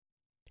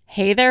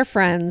Hey there,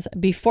 friends.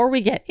 Before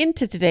we get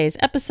into today's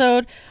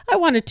episode, I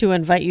wanted to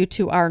invite you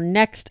to our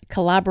next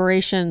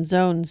Collaboration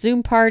Zone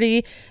Zoom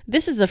party.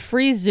 This is a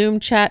free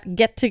Zoom chat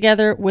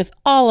get-together with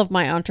all of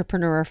my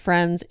entrepreneur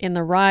friends in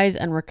the Rise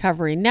and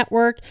Recovery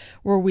Network,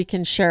 where we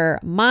can share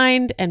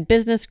mind and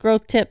business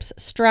growth tips,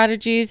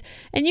 strategies,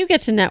 and you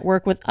get to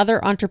network with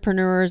other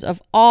entrepreneurs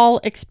of all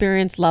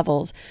experience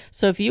levels.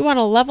 So if you want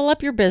to level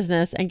up your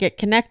business and get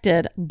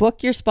connected,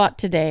 book your spot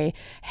today.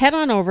 Head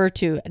on over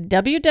to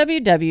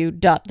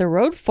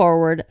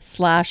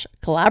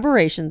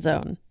www.theroadforward.com/collaboration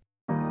zone.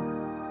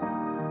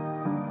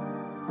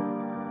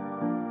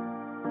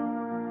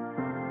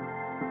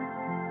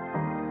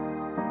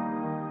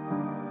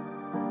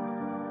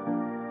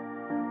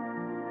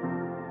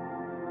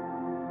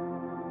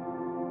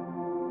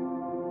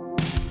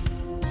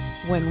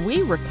 When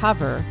we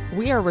recover,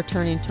 we are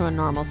returning to a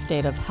normal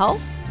state of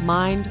health,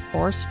 mind,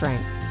 or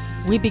strength.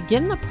 We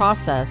begin the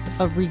process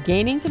of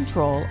regaining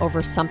control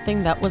over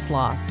something that was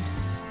lost.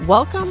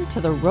 Welcome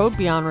to the Road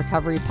Beyond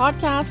Recovery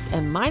podcast,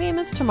 and my name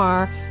is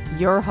Tamar,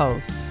 your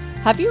host.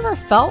 Have you ever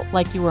felt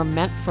like you were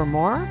meant for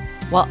more?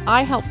 Well,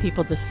 I help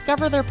people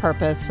discover their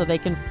purpose so they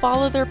can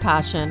follow their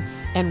passion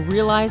and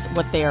realize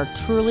what they are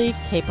truly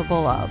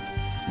capable of.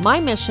 My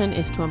mission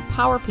is to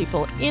empower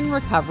people in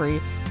recovery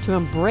to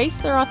embrace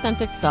their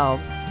authentic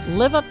selves,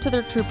 live up to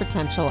their true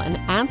potential, and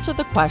answer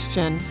the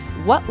question,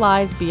 what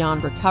lies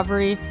beyond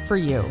recovery for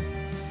you?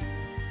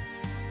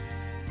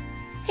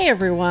 Hey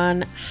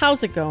everyone,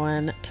 how's it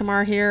going?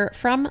 Tamar here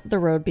from the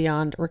Road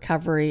Beyond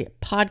Recovery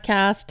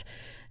podcast.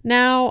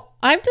 Now,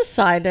 I've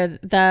decided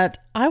that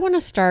I want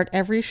to start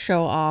every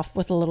show off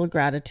with a little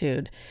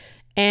gratitude.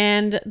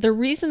 And the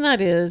reason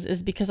that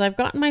is because I've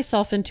gotten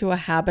myself into a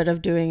habit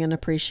of doing an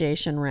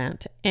appreciation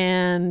rant.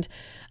 And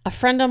a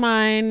friend of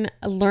mine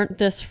learned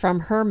this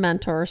from her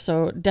mentor,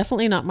 so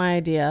definitely not my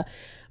idea.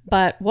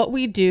 But what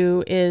we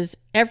do is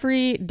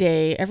every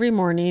day, every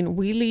morning,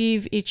 we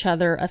leave each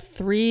other a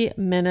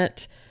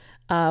 3-minute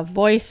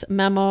voice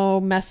memo,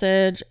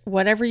 message,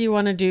 whatever you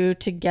want to do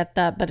to get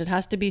that, but it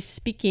has to be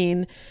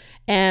speaking.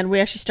 And we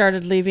actually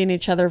started leaving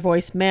each other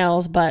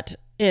voicemails, but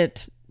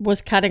it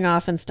was cutting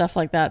off and stuff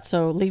like that.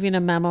 So leaving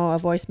a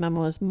voice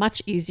memo is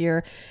much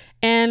easier.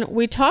 And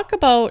we talk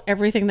about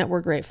everything that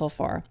we're grateful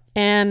for.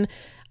 And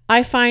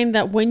I find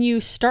that when you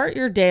start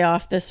your day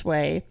off this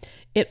way,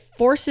 it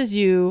forces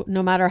you,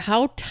 no matter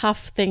how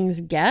tough things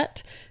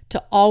get,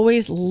 to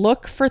always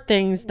look for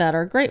things that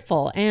are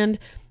grateful. And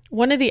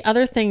one of the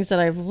other things that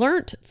I've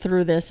learned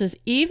through this is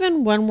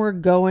even when we're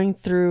going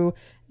through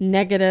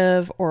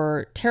negative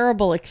or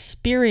terrible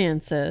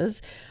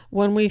experiences,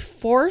 when we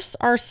force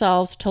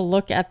ourselves to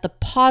look at the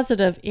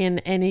positive in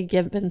any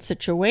given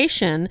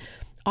situation,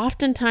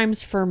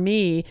 oftentimes for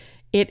me,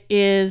 it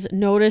is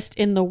noticed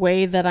in the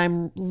way that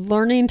I'm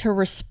learning to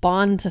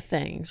respond to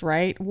things,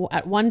 right?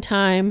 At one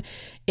time,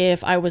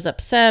 if I was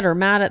upset or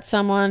mad at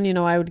someone,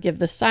 I would give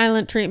the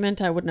silent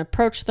treatment. I wouldn't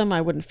approach them.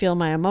 I wouldn't feel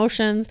my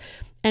emotions.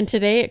 And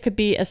today it could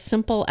be as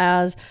simple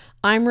as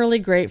I'm really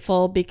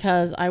grateful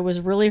because I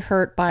was really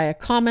hurt by a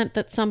comment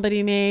that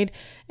somebody made.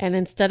 And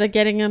instead of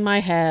getting in my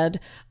head,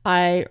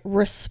 I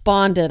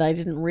responded. I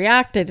didn't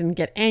react. I didn't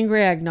get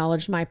angry. I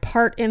acknowledged my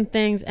part in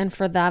things. And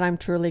for that, I'm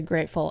truly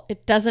grateful.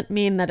 It doesn't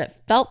mean that it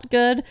felt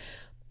good,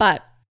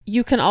 but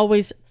you can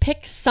always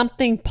pick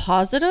something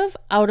positive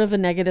out of a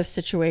negative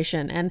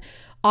situation. And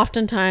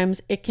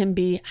oftentimes it can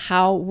be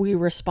how we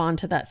respond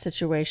to that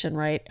situation,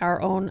 right?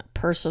 Our own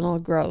personal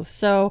growth.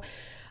 So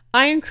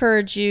I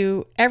encourage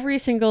you every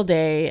single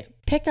day,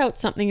 pick out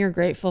something you're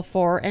grateful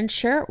for and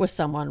share it with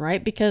someone,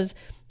 right? Because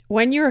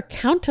when you're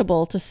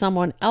accountable to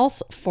someone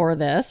else for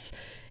this,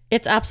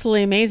 it's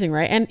absolutely amazing,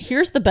 right? And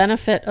here's the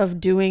benefit of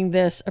doing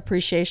this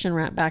appreciation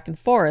rant back and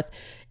forth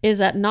is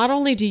that not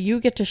only do you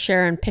get to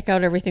share and pick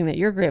out everything that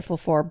you're grateful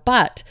for,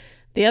 but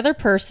the other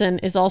person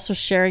is also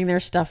sharing their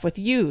stuff with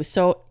you.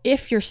 So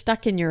if you're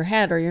stuck in your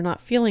head or you're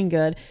not feeling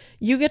good,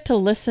 you get to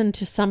listen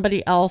to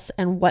somebody else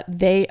and what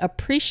they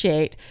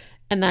appreciate,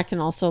 and that can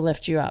also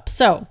lift you up.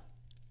 So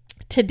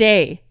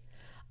today,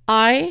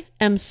 I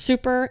am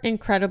super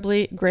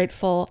incredibly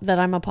grateful that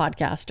I'm a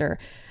podcaster.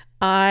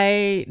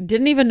 I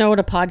didn't even know what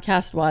a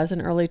podcast was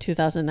in early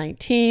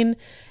 2019.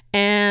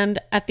 And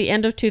at the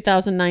end of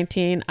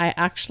 2019, I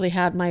actually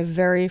had my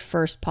very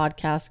first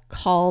podcast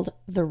called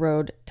The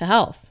Road to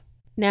Health.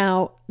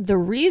 Now, the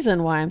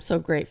reason why I'm so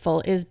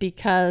grateful is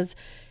because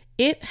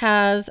it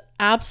has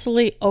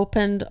absolutely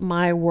opened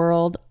my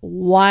world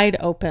wide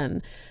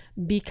open.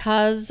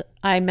 Because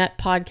I met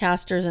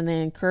podcasters and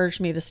they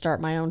encouraged me to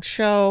start my own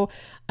show,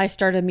 I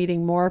started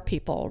meeting more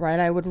people, right?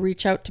 I would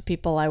reach out to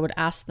people. I would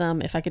ask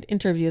them if I could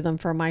interview them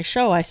for my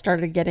show. I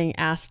started getting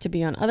asked to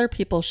be on other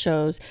people's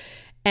shows.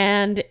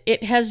 And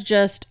it has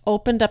just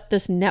opened up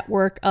this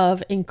network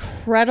of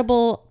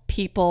incredible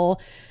people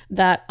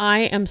that I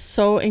am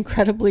so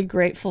incredibly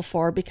grateful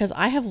for because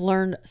I have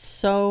learned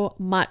so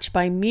much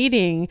by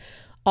meeting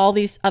all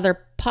these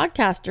other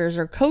podcasters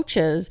or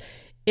coaches.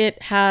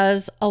 It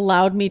has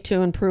allowed me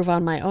to improve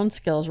on my own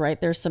skills, right?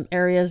 There's some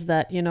areas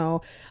that,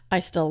 I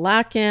still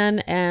lack in.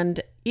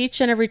 And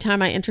each and every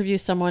time I interview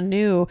someone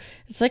new,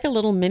 it's like a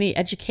little mini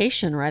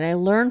education, right? I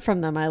learn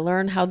from them. I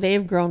learn how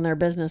they've grown their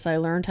business. I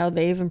learned how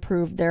they've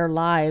improved their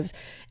lives.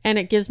 And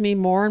it gives me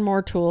more and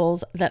more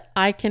tools that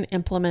I can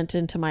implement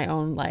into my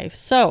own life.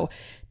 So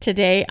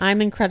today,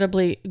 I'm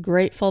incredibly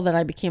grateful that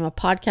I became a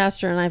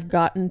podcaster and I've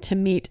gotten to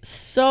meet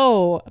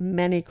so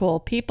many cool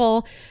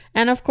people.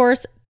 And of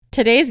course,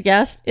 today's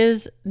guest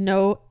is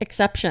no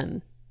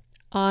exception.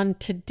 On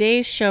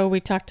today's show, we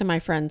talked to my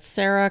friend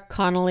Sarah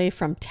Connelly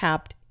from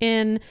Tapped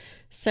In.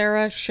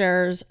 Sarah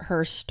shares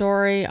her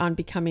story on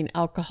becoming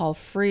alcohol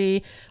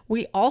free.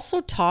 We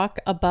also talk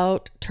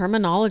about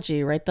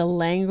terminology, right? The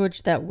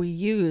language that we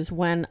use.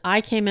 When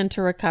I came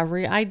into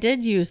recovery, I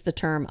did use the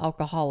term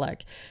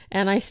alcoholic,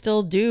 and I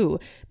still do,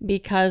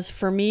 because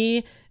for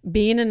me,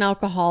 being an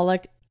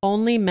alcoholic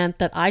only meant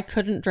that I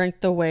couldn't drink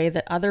the way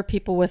that other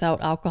people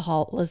without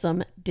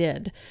alcoholism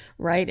did,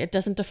 right? It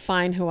doesn't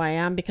define who I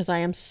am, because I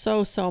am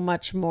so, so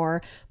much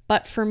more.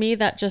 But for me,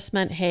 that just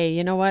meant, hey,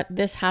 you know what?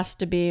 This has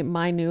to be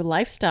my new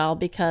lifestyle,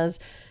 because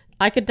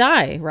I could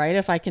die, right,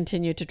 if I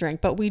continue to drink.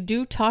 But we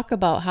do talk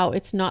about how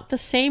it's not the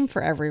same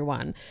for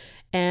everyone.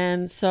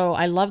 And so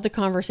I love the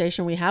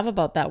conversation we have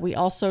about that. We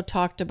also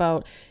talked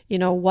about,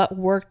 what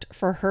worked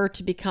for her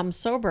to become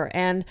sober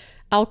and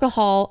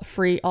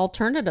alcohol-free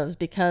alternatives,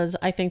 because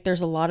I think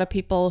there's a lot of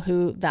people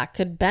who that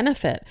could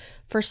benefit.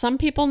 For some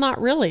people,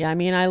 not really. I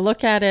mean, I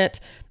look at it,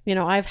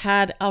 I've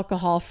had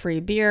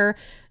alcohol-free beer.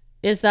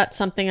 Is that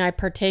something I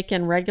partake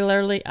in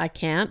regularly? I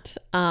can't.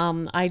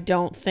 I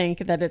don't think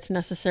that it's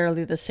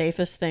necessarily the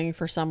safest thing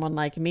for someone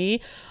like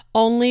me,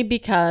 only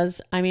because,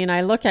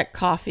 I look at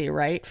coffee,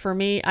 right? For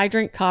me, I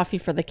drink coffee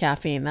for the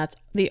caffeine. That's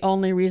the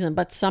only reason.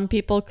 But some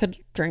people could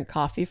drink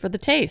coffee for the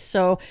taste.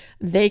 So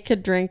they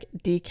could drink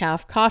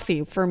decaf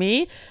coffee. For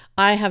me,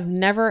 I have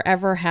never,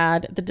 ever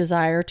had the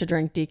desire to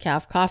drink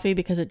decaf coffee,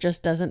 because it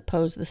just doesn't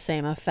pose the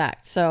same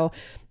effect. So,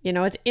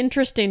 it's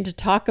interesting to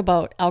talk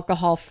about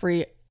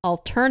alcohol-free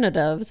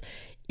alternatives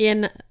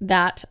in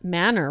that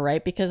manner,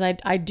 right? Because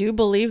I do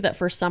believe that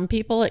for some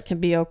people it can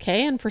be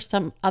okay, and for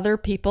some other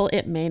people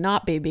it may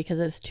not be, because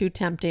it's too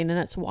tempting and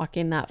it's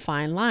walking that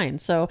fine line.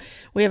 So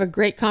we have a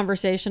great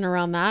conversation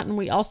around that. And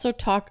we also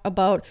talk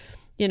about,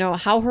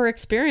 how her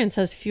experience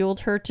has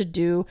fueled her to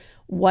do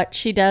what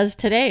she does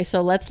today.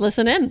 So let's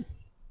listen in.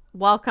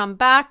 Welcome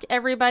back,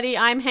 everybody.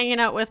 I'm hanging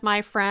out with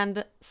my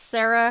friend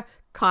Sarah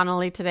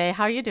Connelly today.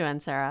 How are you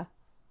doing, Sarah?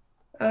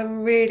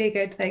 I'm really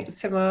good. Thanks,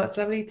 Tamar. It's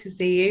lovely to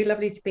see you.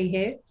 Lovely to be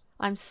here.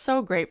 I'm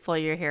so grateful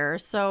you're here.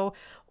 So,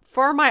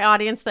 for my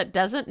audience that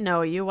doesn't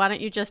know you, why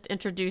don't you just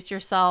introduce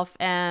yourself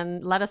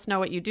and let us know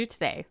what you do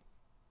today?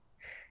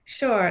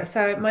 Sure.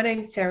 So my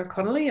name's Sarah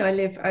Connelly. I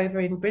live over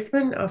in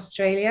Brisbane,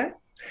 Australia,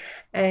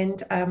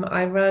 and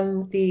I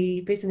run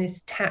the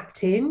business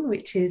Tapped In,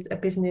 which is a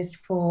business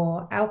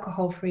for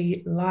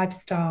alcohol-free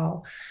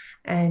lifestyle.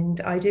 And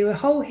I do a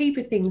whole heap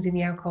of things in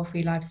the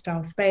alcohol-free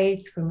lifestyle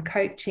space, from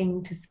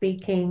coaching to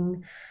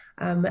speaking.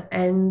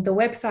 And the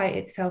website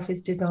itself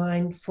is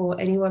designed for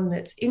anyone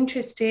that's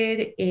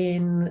interested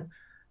in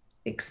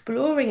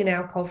exploring an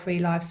alcohol-free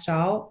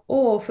lifestyle,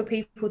 or for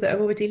people that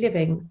are already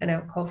living an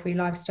alcohol-free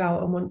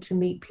lifestyle and want to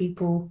meet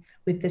people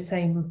with the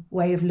same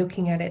way of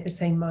looking at it, the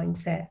same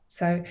mindset.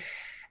 So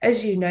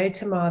as you know,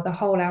 Tamar, the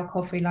whole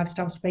alcohol-free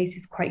lifestyle space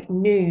is quite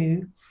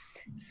new.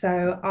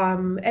 So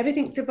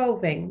everything's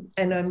evolving,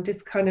 and I'm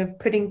just kind of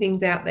putting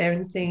things out there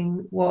and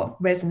seeing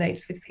what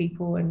resonates with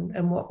people,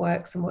 and what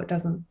works and what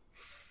doesn't.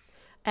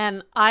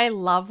 And I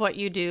love what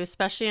you do,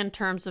 especially in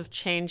terms of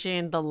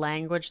changing the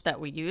language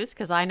that we use,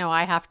 because I know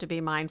I have to be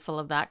mindful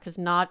of that, because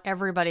not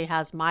everybody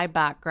has my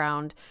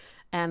background.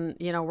 And,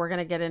 we're going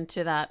to get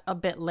into that a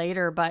bit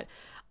later. But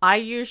I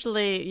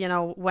usually,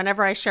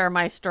 whenever I share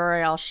my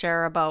story, I'll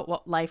share about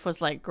what life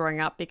was like growing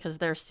up, because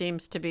there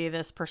seems to be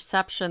this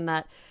perception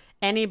that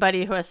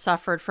anybody who has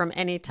suffered from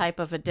any type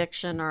of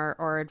addiction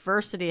or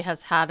adversity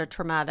has had a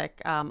traumatic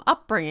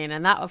upbringing.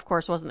 And that, of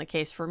course, wasn't the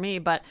case for me.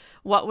 But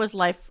what was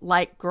life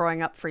like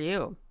growing up for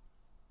you?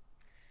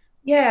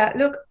 Yeah,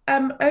 look,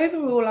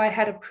 overall, I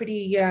had a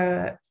pretty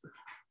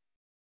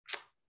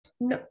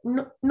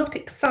not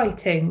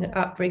exciting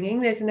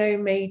upbringing. There's no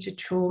major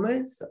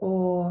traumas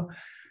or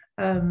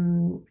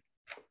um,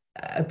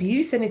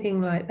 abuse,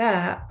 anything like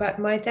that. But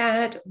my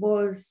dad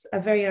was a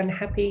very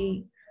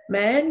unhappy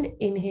man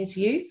in his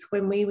youth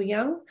when we were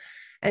young.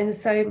 And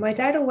so my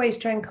dad always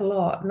drank a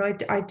lot.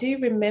 And I do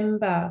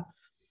remember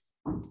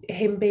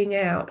him being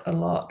out a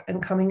lot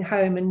and coming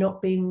home and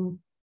not being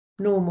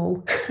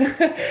normal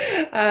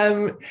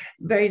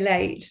very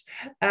late.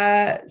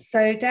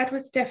 So dad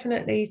was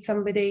definitely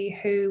somebody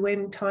who,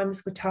 when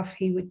times were tough,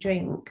 he would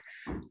drink.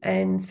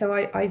 And so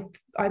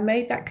I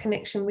made that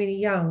connection really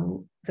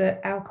young, that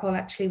alcohol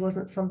actually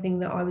wasn't something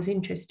that I was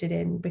interested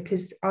in,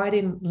 because I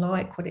didn't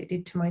like what it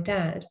did to my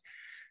dad.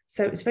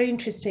 So it was very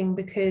interesting,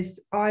 because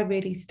I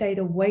really stayed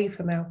away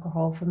from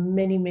alcohol for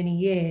many, many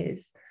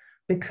years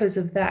because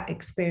of that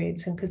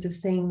experience, and because of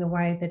seeing the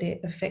way that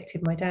it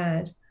affected my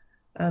dad.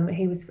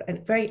 He was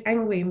very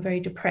angry and very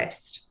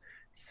depressed.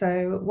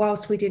 So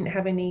whilst we didn't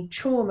have any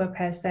trauma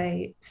per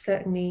se,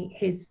 certainly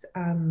his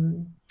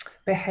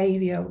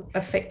behavior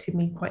affected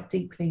me quite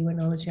deeply when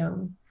I was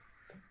young.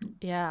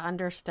 Yeah,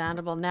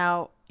 understandable.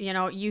 Now,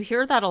 you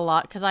hear that a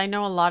lot because I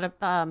know a lot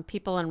of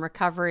people in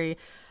recovery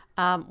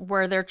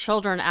where their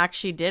children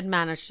actually did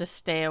manage to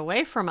stay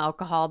away from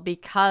alcohol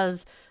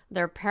because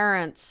their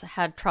parents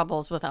had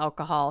troubles with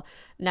alcohol.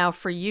 Now,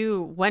 for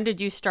you, when did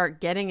you start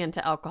getting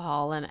into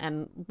alcohol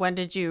and when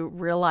did you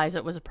realize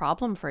it was a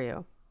problem for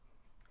you?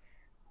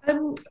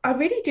 I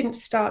really didn't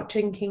start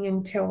drinking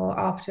until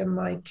after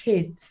my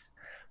kids.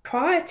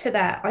 Prior to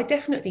that, I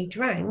definitely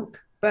drank,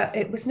 but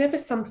it was never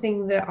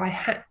something that I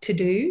had to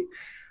do.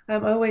 I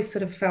always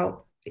sort of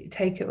felt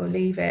take it or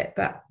leave it.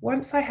 But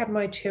once I had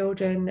my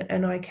children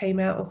and I came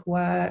out of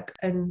work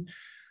and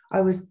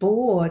I was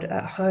bored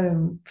at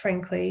home,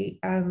 frankly,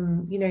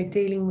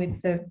 dealing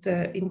with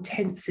the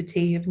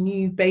intensity of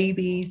new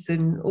babies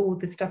and all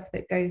the stuff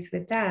that goes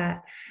with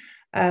that.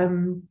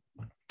 Um,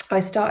 I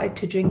started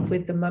to drink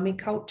with the mummy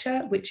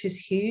culture, which is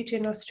huge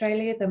in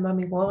Australia, the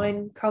mummy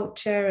wine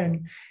culture.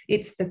 And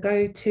it's the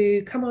go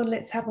to, come on,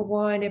 let's have a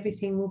wine,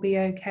 everything will be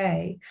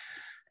okay.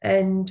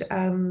 And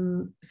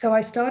so I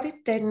started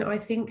then, I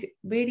think,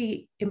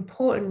 really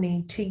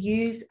importantly, to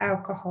use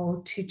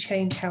alcohol to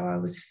change how I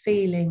was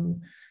feeling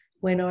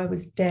when I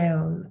was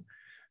down.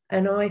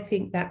 And I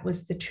think that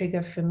was the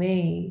trigger for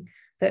me,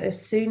 that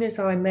as soon as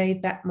I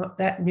made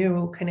that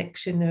neural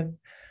connection of,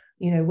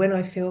 when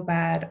I feel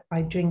bad,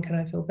 I drink and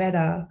I feel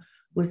better,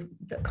 was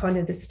kind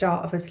of the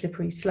start of a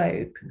slippery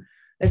slope,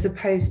 as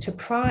opposed to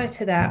prior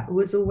to that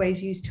was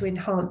always used to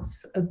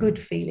enhance a good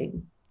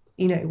feeling.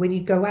 When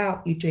you go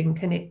out, you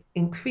drink and it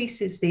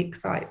increases the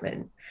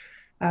excitement.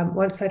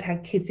 Once I'd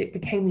had kids, it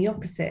became the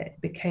opposite.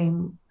 It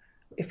became,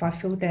 if I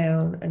feel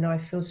down and I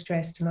feel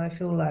stressed and I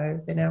feel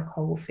low, then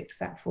alcohol will fix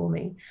that for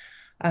me.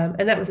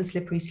 And that was a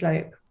slippery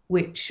slope,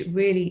 which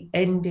really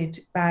ended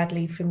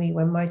badly for me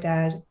when my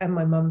dad and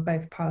my mum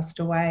both passed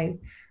away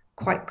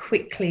quite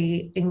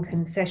quickly in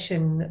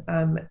concession,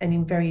 and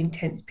in very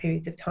intense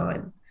periods of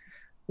time,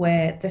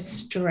 where the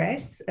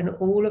stress and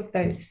all of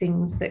those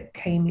things that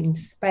came in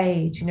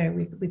spades,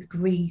 with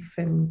grief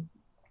and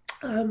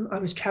I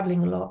was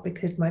traveling a lot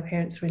because my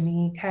parents were in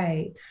the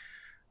UK.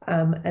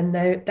 And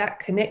that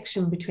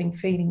connection between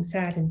feeling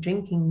sad and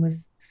drinking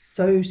was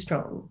so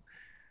strong.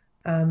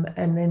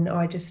 And then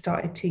I just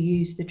started to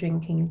use the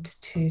drinking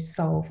to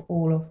solve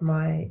all of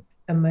my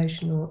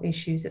emotional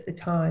issues at the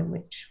time,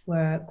 which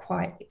were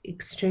quite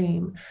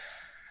extreme.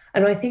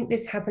 And I think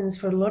this happens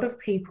for a lot of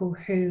people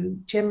who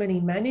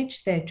generally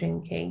manage their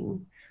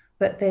drinking,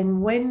 but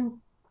then when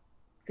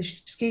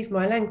excuse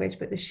my language,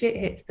 but the shit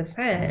hits the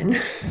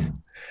fan,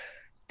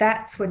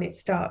 that's when it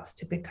starts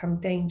to become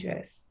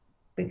dangerous.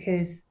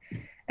 Because,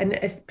 and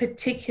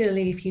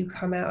particularly if you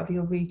come out of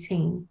your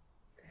routine,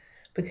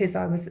 because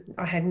I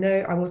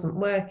wasn't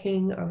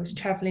working, I was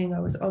traveling, I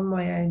was on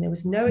my own, there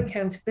was no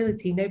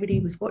accountability, nobody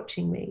was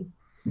watching me.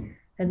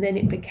 And then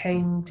it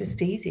became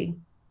just easy.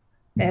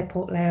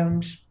 Airport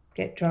lounge,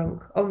 get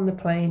drunk, on the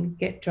plane,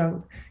 get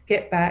drunk,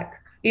 get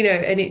back,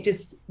 and it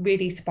just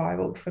really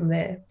spiraled from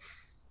there.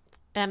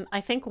 And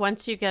I think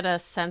once you get a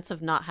sense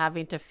of not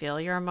having to feel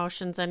your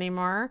emotions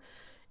anymore,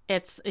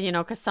 it's,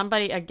 because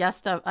a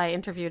guest I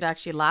interviewed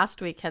actually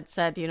last week had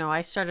said,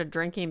 I started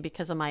drinking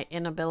because of my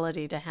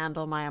inability to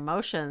handle my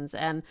emotions.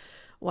 And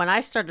when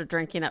I started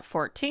drinking at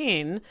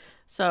 14,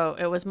 so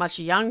it was much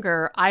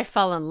younger, I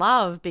fell in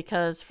love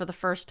because for the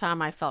first time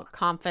I felt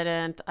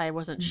confident. I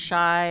wasn't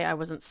shy. I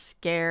wasn't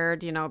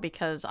scared,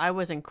 because I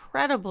was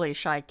incredibly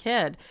shy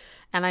kid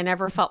and I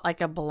never felt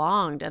like I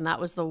belonged. And that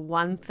was the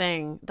one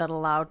thing that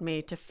allowed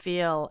me to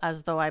feel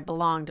as though I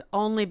belonged,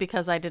 only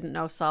because I didn't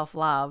know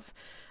self-love.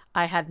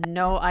 I had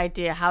no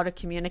idea how to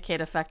communicate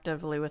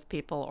effectively with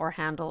people or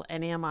handle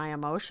any of my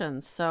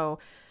emotions. So,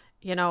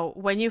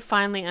 when you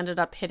finally ended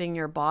up hitting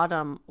your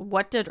bottom,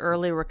 what did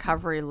early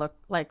recovery look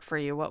like for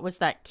you? What was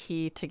that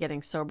key to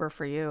getting sober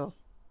for you?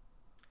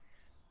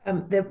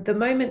 The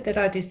moment that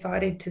I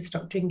decided to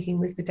stop drinking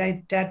was the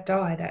day Dad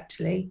died,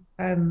 actually,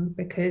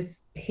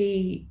 because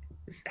he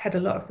had a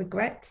lot of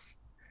regrets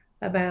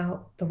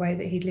about the way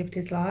that he lived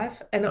his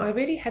life. And I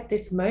really had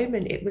this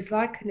moment. It was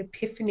like an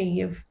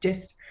epiphany of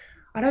just,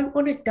 I don't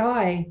want to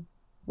die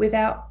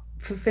without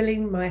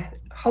fulfilling my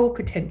whole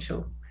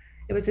potential.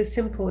 It was as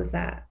simple as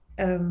that.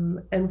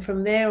 And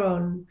from there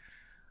on,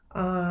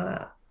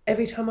 uh,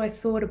 every time I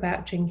thought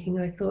about drinking,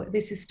 I thought,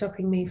 this is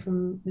stopping me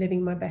from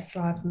living my best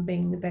life and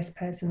being the best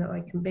person that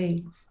I can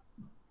be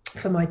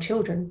for my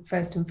children,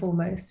 first and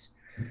foremost,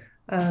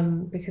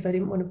 because I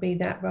didn't want to be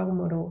that role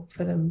model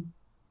for them.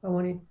 I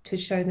wanted to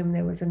show them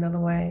there was another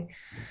way.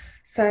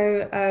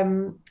 So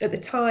at the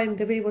time,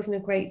 there really wasn't a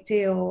great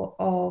deal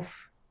of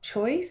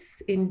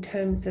choice in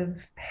terms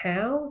of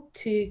how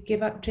to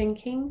give up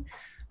drinking.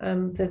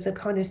 The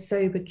kind of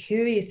sober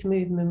curious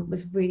movement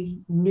was really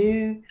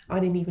new. I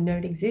didn't even know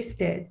it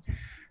existed.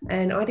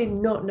 And I did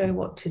not know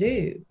what to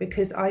do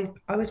because I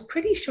was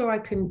pretty sure I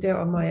couldn't do it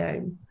on my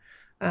own.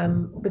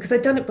 because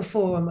I'd done it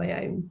before on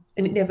my own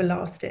and it never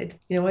lasted.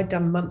 I'd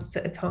done months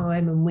at a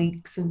time and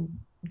weeks and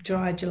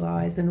dry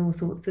Julys and all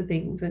sorts of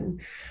things.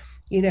 And,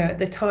 at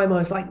the time I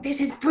was like,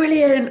 this is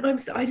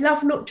brilliant. I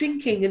love not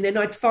drinking. And then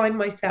I'd find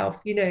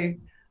myself, the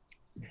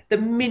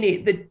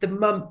minute the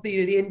month,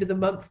 the end of the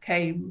month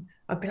came,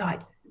 I'd be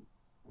like,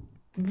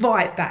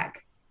 right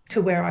back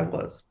to where I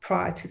was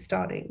prior to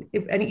starting.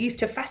 And it used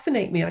to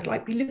fascinate me. I'd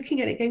like be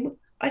looking at it going,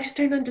 I just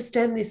don't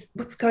understand this,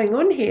 what's going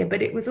on here.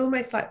 But it was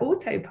almost like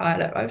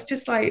autopilot. I was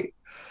just like,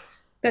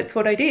 that's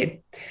what I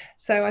did.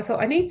 So I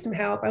thought I need some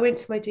help. I went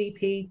to my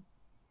GP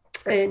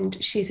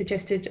and she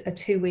suggested a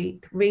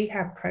 2-week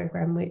rehab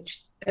program,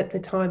 which at the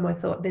time I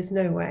thought, there's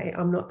no way,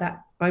 I'm not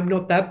that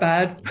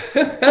bad.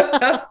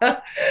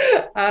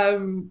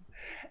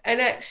 And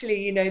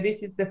actually,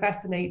 this is the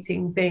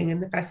fascinating thing,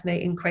 and the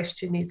fascinating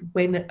question is,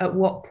 at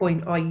what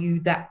point are you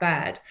that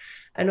bad?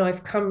 And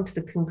I've come to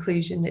the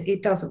conclusion that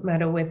it doesn't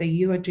matter whether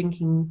you are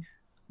drinking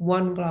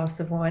 1 glass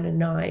of wine a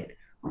night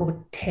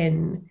or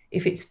 10.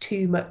 If it's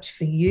too much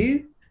for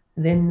you,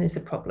 then there's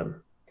a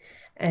problem.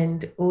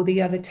 And all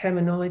the other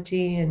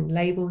terminology and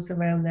labels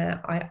around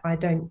that, I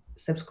don't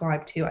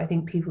subscribe to. I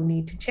think people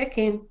need to check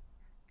in.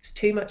 It's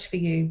too much for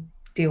you,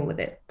 deal with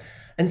it.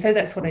 And so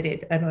that's what I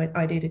did. And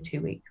I did a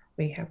 2-week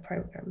rehab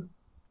program.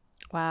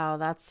 Wow,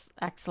 that's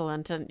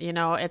excellent. And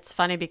it's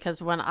funny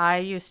because when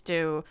I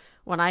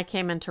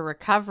came into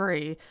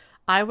recovery,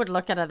 I would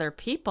look at other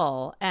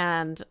people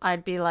and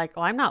I'd be like,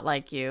 oh, I'm not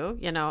like you.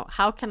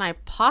 How can I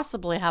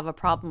possibly have a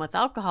problem with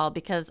alcohol?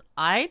 Because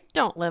I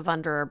don't live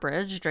under a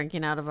bridge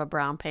drinking out of a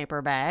brown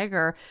paper bag,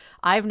 or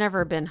I've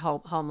never been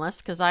homeless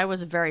because I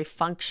was very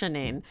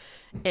functioning.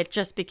 It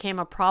just became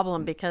a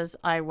problem because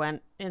I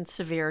went in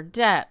severe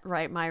debt,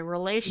 right? My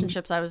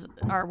relationships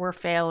were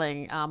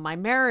failing. My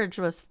marriage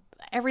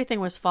everything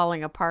was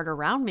falling apart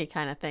around me,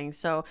 kind of thing.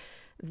 So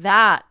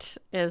that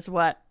is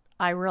what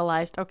I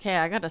realized, okay,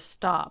 I got to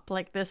stop.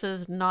 Like, this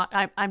is not,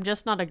 I'm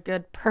just not a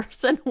good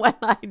person when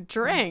I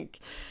drink.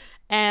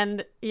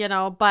 And,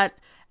 but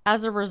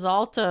as a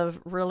result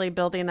of really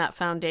building that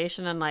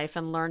foundation in life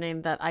and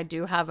learning that I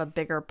do have a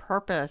bigger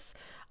purpose,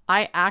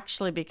 I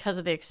actually, because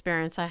of the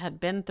experience I had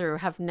been through,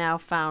 have now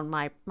found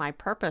my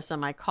purpose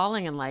and my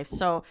calling in life.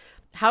 So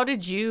how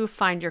did you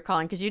find your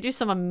calling? Because you do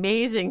some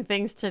amazing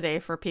things today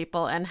for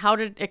people. And how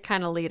did it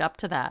kind of lead up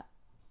to that?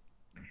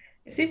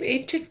 It's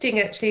interesting,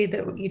 actually,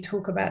 that you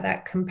talk about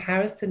that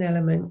comparison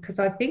element, because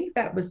I think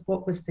that was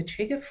what was the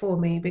trigger for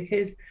me.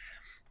 Because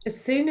as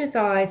soon as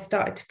I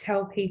started to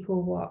tell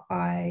people what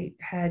I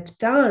had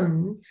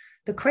done,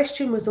 the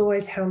question was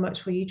always, how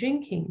much were you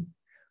drinking?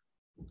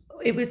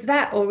 It was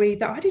that, or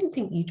either, I didn't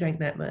think you drank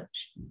that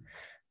much.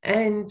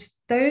 And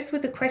those were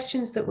the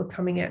questions that were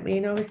coming at me.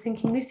 And I was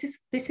thinking, this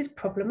is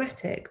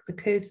problematic,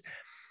 because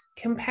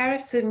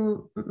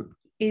comparison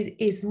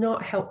is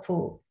not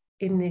helpful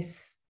in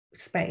this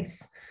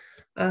space.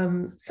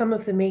 Some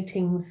of the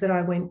meetings that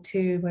I went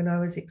to when I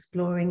was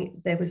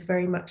exploring, there was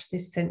very much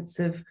this sense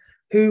of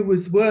who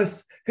was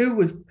worse, I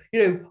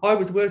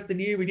was worse than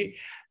you.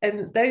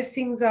 And those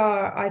things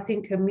are, I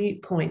think, a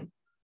moot point.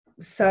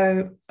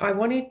 So I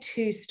wanted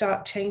to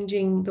start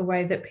changing the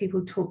way that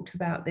people talked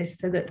about this,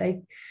 so that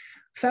they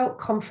felt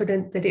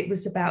confident that it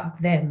was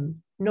about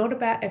them, not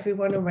about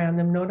everyone around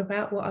them, not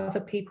about what other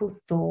people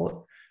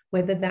thought,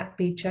 whether that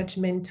be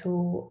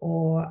judgmental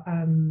or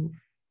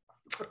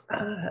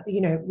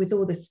with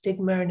all the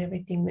stigma and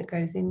everything that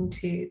goes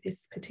into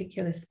this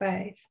particular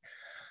space.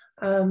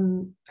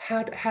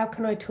 How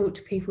can I talk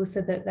to people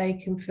so that they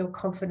can feel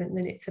confident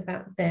that it's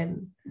about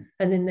them,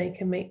 and then they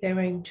can make their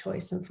own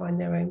choice and find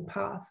their own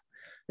path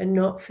and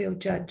not feel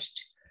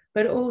judged,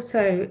 but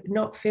also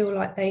not feel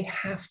like they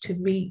have to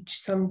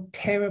reach some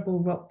terrible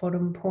rock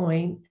bottom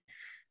point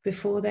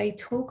before they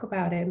talk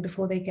about it and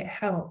before they get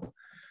help.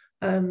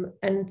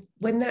 And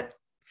when that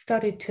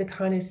started to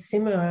kind of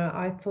simmer,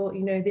 I thought,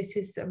 this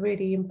is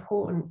really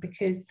important,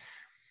 because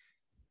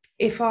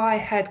if I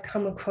had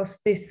come across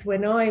this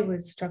when I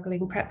was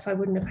struggling, perhaps I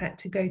wouldn't have had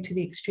to go to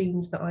the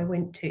extremes that I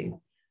went to.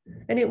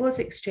 And it was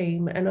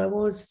extreme, and it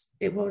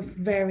was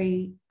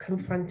very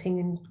confronting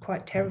and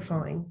quite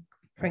terrifying,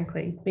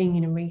 frankly, being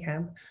in a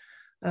rehab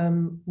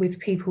with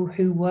people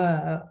who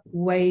were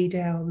way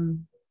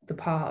down the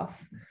path.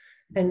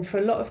 And for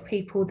a lot of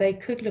people, they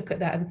could look at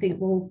that and think,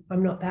 well,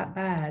 I'm not that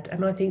bad.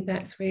 And I think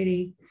that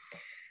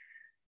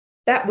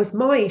was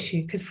my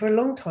issue, because for a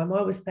long time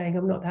I was saying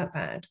I'm not that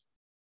bad,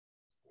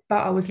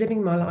 but I was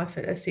living my life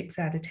at a 6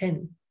 out of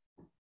 10.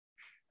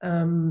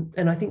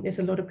 And I think there's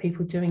a lot of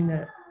people doing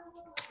that.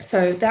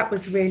 So that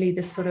was really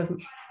the sort of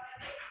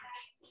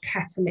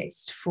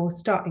catalyst for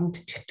starting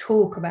to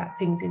talk about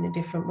things in a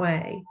different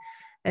way,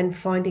 and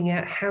finding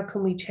out, how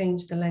can we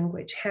change the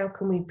language? How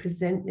can we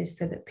present this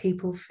so that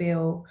people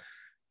feel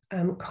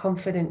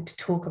confident to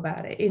talk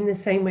about it, in the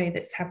same way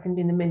that's happened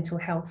in the mental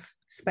health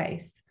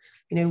space,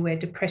 where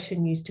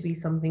depression used to be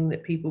something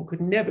that people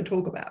could never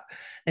talk about.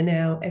 And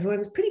now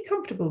everyone's pretty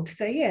comfortable to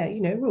say, yeah,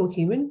 we're all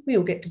human, we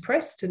all get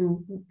depressed,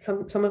 and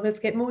some of us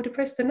get more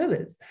depressed than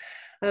others.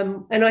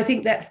 And I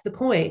think that's the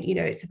point,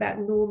 it's about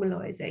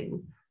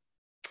normalizing.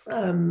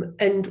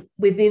 And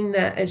within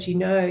that, as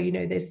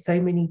there's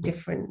so many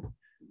different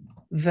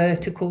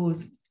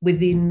verticals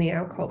within the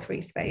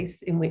alcohol-free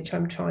space in which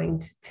I'm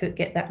trying to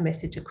get that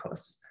message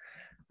across.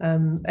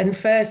 And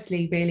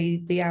firstly,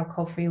 really, the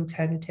alcohol-free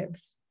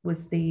alternatives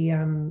was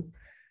the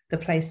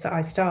place that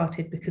I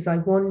started, because I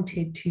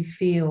wanted to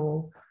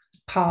feel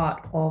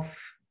part of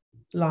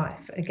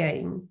life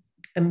again,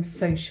 and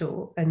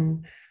social,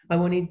 and I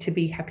wanted to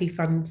be happy,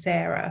 fun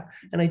Sarah,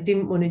 and I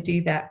didn't want to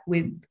do that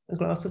with a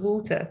glass of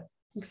water.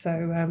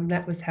 So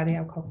that was how the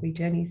alcohol-free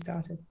journey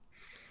started.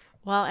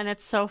 Well, and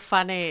it's so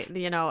funny,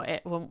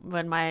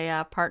 when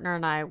my partner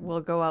and I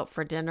will go out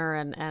for dinner,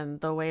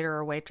 and the waiter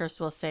or waitress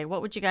will say,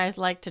 "What would you guys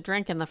like to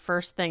drink?" And the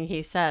first thing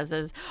he says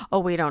is, "Oh,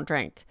 we don't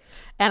drink."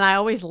 And I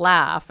always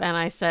laugh. And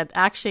I said,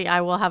 "Actually,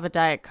 I will have a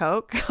Diet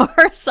Coke,"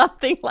 or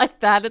something like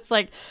that. It's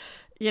like,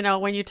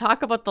 when you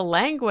talk about the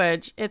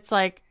language, it's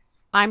like,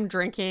 I'm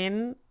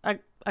drinking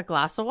a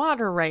glass of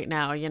water right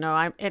now.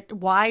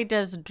 Why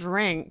does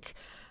drink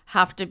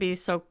have to be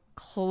so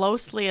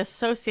closely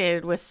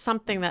associated with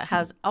something that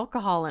has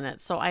alcohol in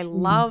it? So I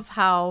love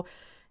how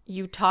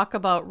you talk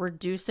about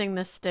reducing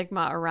the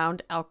stigma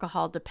around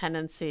alcohol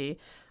dependency,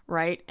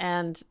 right?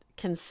 And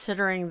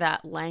considering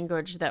that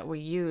language that we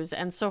use.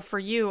 And so for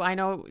you, I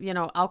know,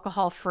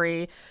 alcohol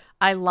free,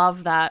 I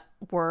love that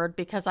word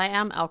because I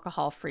am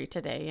alcohol free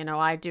today.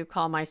 I do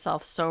call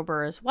myself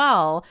sober as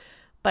well,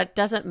 but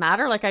doesn't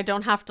matter. Like, I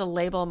don't have to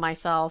label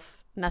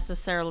myself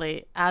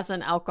necessarily as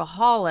an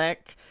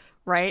alcoholic,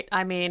 right?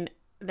 I mean,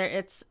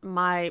 it's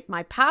my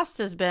past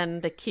has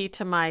been the key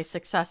to my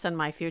success and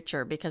my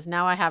future, because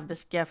now I have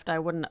this gift I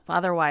wouldn't have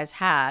otherwise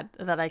had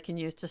that I can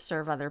use to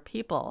serve other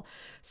people.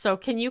 So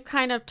can you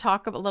kind of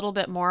talk a little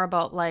bit more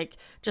about like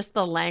just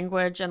the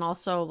language and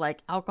also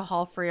like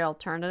alcohol-free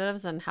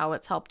alternatives and how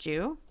it's helped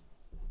you?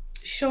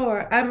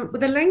 Sure.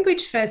 The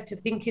language first, I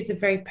think, is a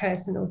very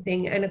personal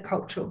thing and a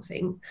cultural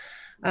thing,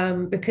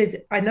 because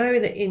I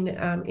know that in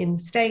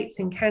the States,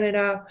 in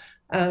Canada,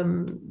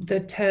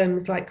 the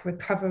terms like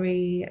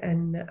recovery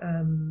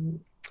and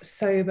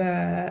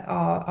sober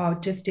are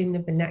just in the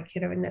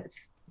vernacular, and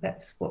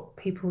that's what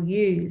people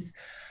use.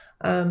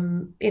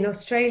 In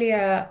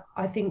Australia,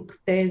 I think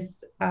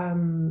there's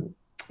the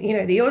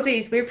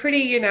Aussies, we're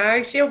pretty,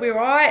 she'll be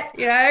right.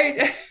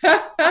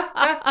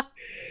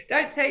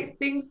 Don't take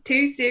things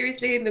too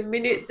seriously. In the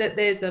minute that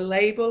there's a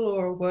label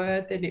or a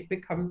word, then it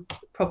becomes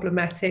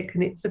problematic,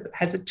 and it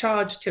has a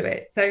charge to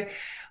it. So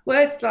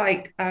words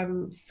like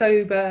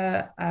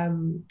sober,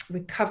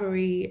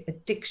 recovery,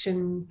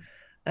 addiction,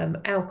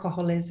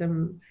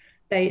 alcoholism,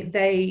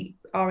 they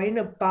are in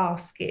a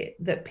basket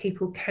that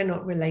people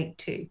cannot relate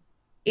to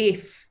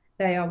if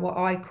they are what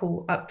I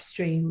call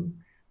upstream,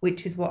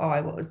 which is what I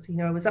was.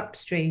 I was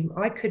upstream.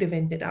 I could have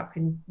ended up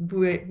in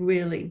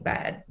really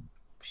bad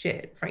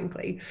shit,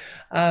 frankly,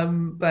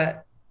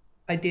 but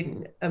I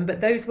didn't.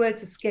 But those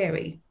words are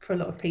scary for a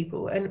lot of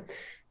people. And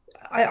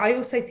I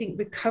also think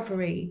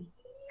recovery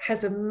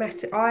has a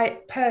massive, I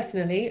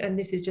personally, and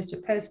this is just a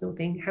personal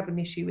thing, have an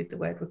issue with the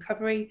word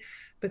recovery,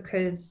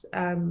 because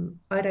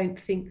I don't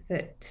think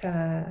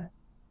that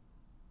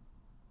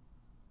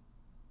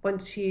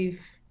once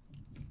you've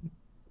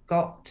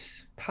got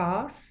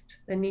past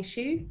an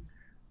issue,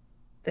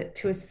 that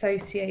to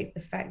associate the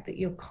fact that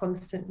you're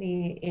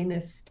constantly in a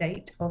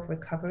state of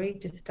recovery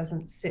just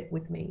doesn't sit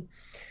with me.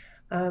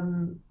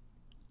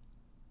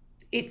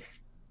 It's,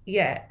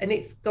 yeah, and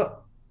it's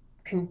got,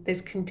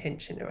 there's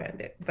contention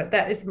around it, but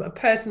that is my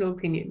personal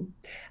opinion.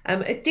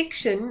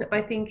 Addiction,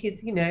 I think,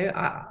 is,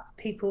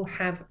 people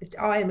have,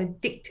 I am an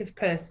addictive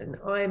person.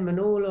 I am an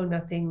all or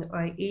nothing.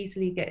 I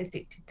easily get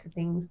addicted to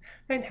things.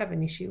 I don't have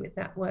an issue with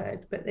that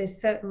word, but there's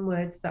certain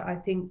words that I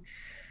think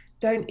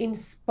don't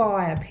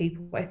inspire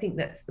people. I think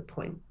that's the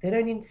point. They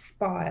don't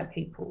inspire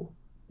people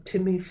to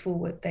move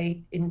forward.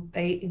 They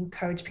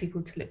encourage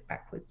people to look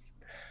backwards.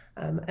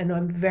 And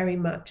I'm very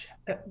much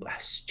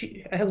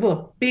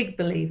a big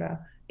believer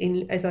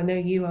in, as I know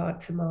you are,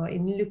 Tamar,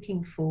 in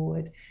looking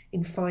forward,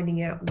 in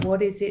finding out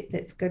what is it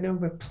that's going to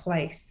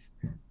replace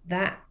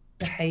that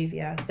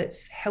behavior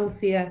that's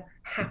healthier,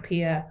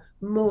 happier,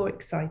 more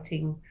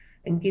exciting,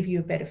 and give you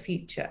a better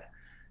future.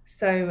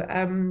 So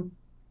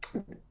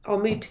I'll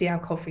move to the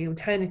alcohol-free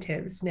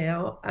alternatives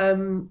now.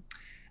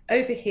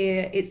 Over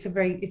here, it's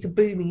a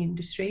booming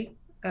industry,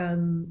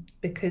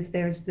 because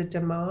there is the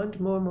demand.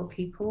 More and more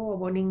people are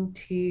wanting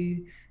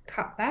to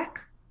cut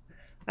back.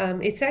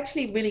 It's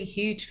actually really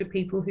huge for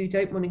people who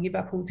don't want to give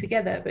up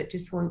altogether, but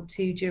just want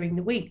to, during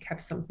the week,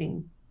 have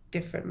something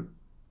different.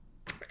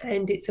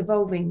 And it's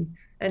evolving,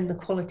 and the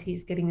quality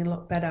is getting a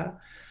lot better.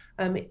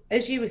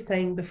 As you were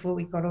saying before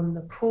we got on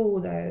the call,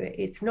 though,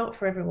 it's not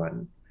for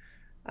everyone.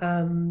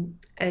 And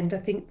I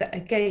think that,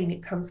 again,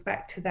 it comes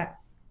back to that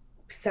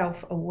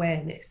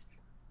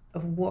self-awareness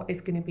of what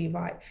is going to be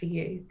right for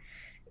you.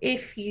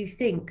 If you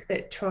think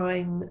that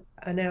trying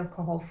an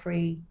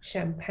alcohol-free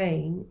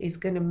champagne is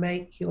going to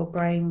make your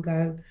brain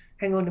go,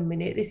 hang on a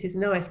minute, this is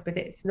nice, but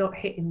it's not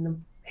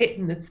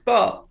hitting the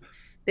spot,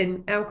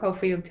 then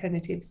alcohol-free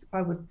alternatives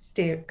I would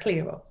steer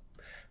clear of,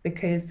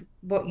 because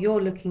what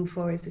you're looking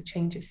for is a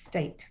change of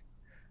state.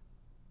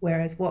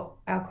 Whereas what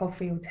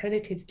alcohol-free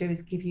alternatives do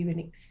is give you an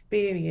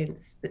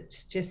experience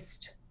that's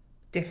just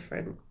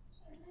different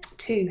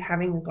to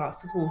having a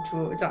glass of water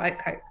or a Diet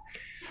Coke.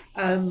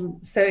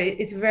 So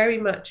it's very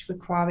much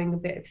requiring a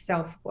bit of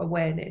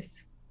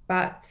self-awareness.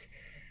 But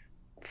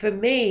for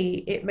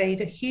me, it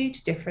made a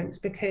huge difference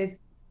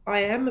because I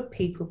am a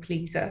people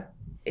pleaser.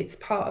 It's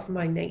part of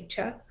my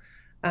nature.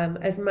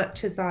 As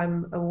much as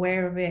I'm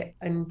aware of it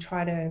and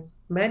try to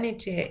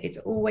manage it, it's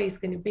always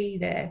going to be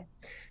there.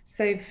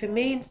 So for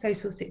me in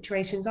social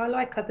situations, I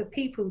like other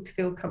people to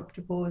feel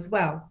comfortable as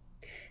well.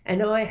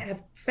 And I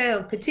have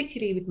found,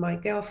 particularly with my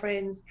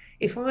girlfriends,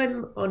 if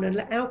I'm on an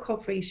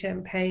alcohol-free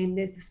champagne,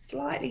 there's a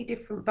slightly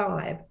different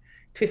vibe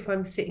to if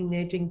I'm sitting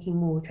there drinking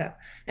water.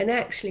 And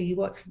actually,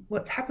 what's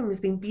happened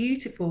has been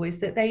beautiful is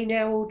that they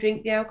now all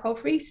drink the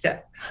alcohol-free stuff.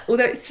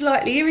 Although it's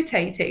slightly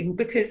irritating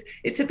because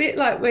it's a bit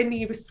like when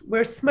you were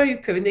a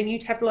smoker and then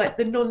you'd have like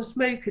the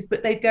non-smokers,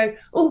 but they'd go,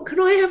 "Oh, can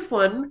I have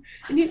one?"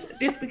 And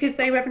just because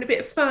they were having a bit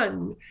of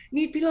fun, and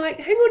you'd be like,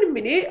 "Hang on a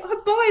minute, I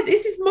buy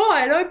this is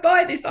mine. I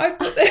buy this. I've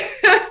got the."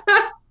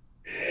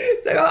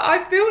 So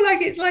I feel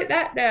like it's like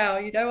that now.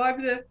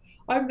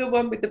 I'm the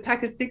one with the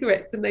pack of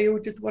cigarettes, and they all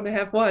just want to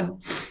have one.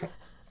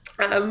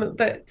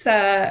 But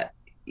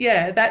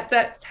yeah,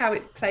 that's how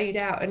it's played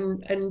out.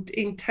 And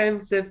in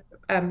terms of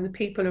the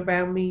people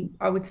around me,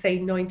 I would say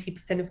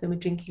 90% of them are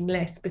drinking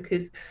less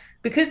because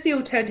the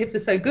alternatives are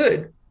so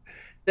good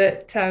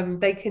that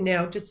they can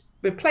now just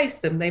replace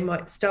them. They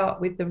might start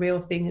with the real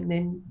thing, and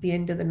then the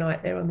end of the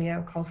night they're on the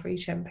alcohol-free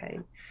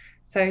champagne.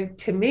 So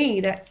to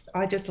me,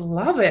 I just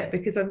love it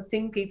because I'm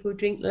seeing people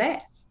drink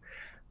less,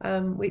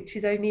 which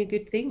is only a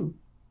good thing.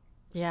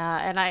 Yeah,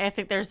 and I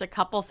think there's a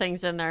couple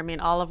things in there. I mean,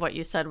 all of what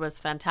you said was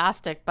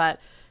fantastic, but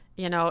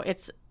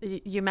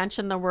you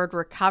mentioned the word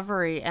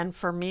recovery, and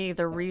for me,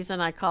 the reason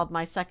I called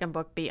my second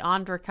book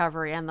Beyond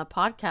Recovery and the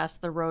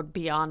podcast The Road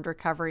Beyond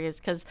Recovery is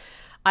because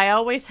I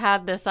always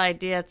had this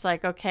idea. It's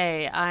like,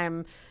 okay,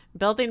 I'm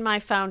building my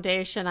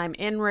foundation, I'm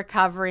in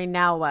recovery,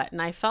 now what?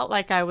 And I felt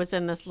like I was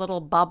in this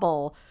little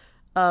bubble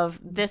of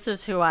this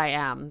is who I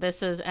am.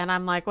 And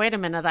I'm like, wait a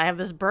minute, I have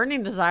this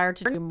burning desire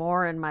to do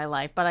more in my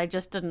life, but I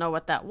just didn't know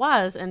what that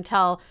was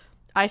until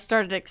I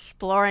started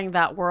exploring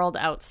that world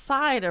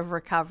outside of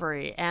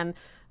recovery. And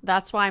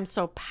that's why I'm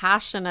so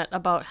passionate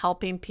about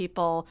helping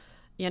people,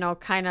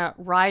 kind of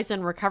rise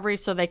in recovery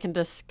so they can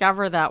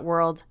discover that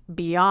world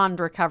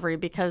beyond recovery,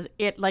 because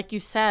like you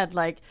said,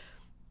 like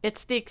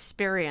it's the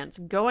experience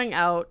going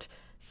out,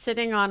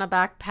 sitting on a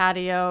back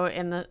patio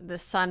in the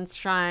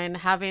sunshine,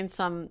 having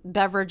some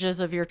beverages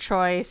of your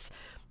choice,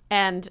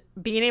 and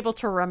being able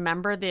to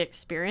remember the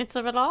experience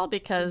of it all.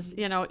 Because,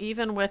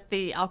 even with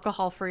the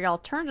alcohol-free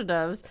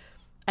alternatives,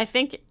 I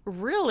think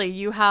really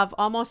you have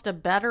almost a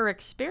better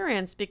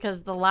experience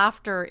because the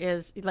laughter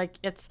is like,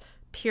 it's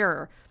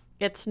pure.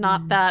 It's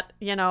not that,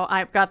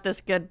 I've got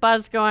this good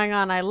buzz going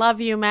on. I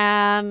love you,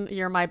 man.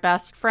 You're my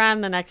best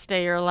friend. The next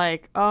day you're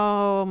like,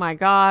 oh my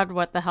God,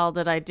 what the hell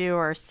did I do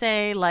or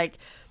say? Like,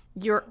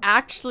 you're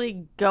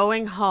actually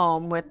going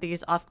home with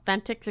these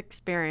authentic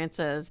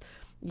experiences.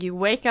 You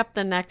wake up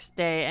the next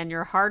day and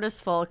your heart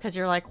is full because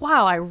you're like,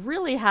 wow, I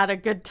really had a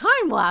good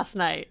time last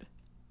night.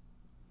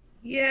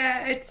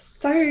 Yeah, it's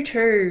so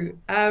true.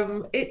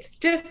 It's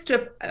just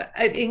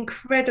an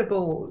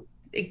incredible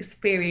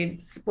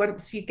experience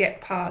once you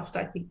get past,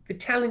 I think, the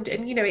challenge.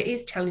 And, it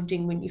is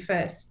challenging when you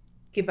first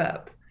give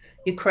up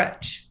your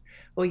crutch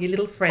or your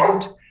little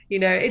friend.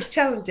 It's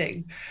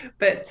challenging.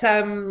 But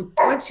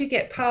once you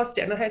get past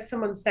it, and I heard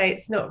someone say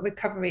it's not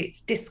recovery,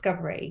 it's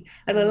discovery.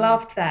 And I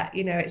loved that,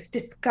 it's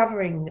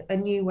discovering a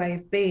new way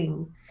of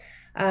being.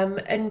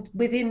 And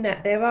within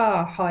that, there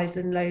are highs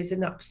and lows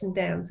and ups and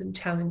downs and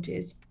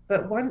challenges.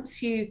 But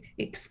once you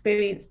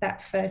experience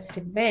that first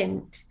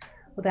event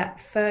or that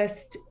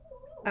first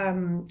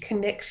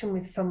connection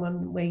with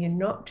someone where you're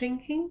not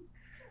drinking,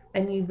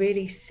 and you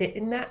really sit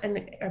in that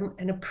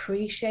and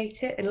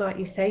appreciate it, and like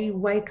you say, you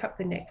wake up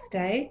the next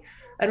day,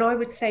 and I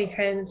would say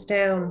hands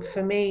down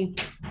for me,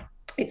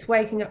 it's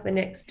waking up the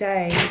next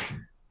day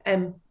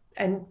and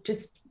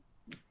just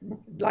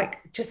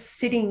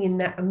sitting in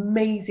that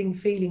amazing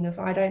feeling of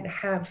I don't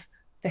have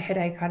the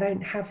headache, I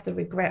don't have the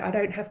regret, I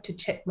don't have to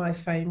check my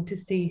phone to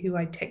see who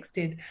I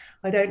texted,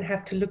 I don't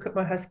have to look at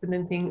my husband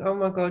and think, oh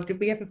my God, did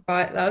we have a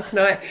fight last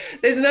night?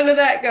 There's none of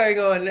that going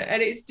on,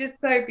 and it's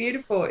just so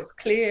beautiful. It's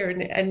clear,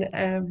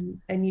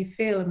 and you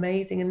feel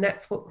amazing, and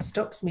that's what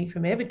stops me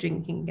from ever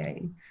drinking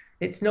again.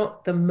 It's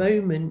not the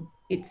moment,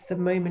 it's the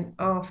moment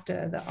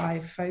after that I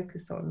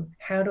focus on.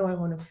 How do I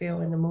want to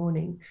feel in the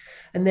morning?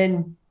 And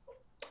then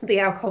the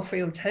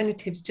alcohol-free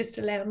alternatives just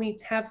allow me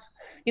to have,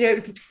 it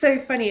was so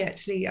funny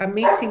actually. I'm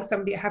meeting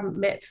somebody I haven't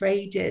met for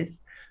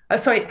ages, Oh,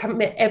 sorry, haven't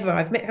met ever.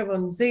 I've met her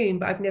on Zoom,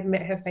 but I've never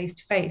met her face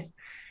to face.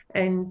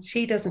 And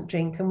she doesn't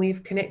drink, and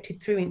we've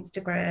connected through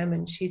Instagram,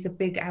 and she's a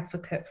big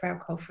advocate for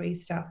alcohol-free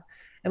stuff.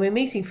 And we're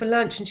meeting for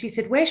lunch, and she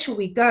said, "Where shall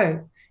we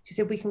go?" She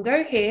said, "We can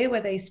go here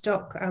where they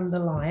stock the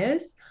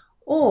Liars,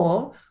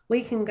 or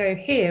we can go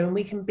here and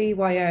we can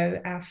BYO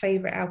our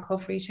favorite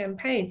alcohol-free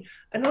champagne."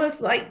 And I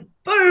was like,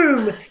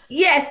 boom,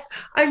 yes,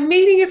 I'm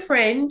meeting a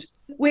friend.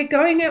 We're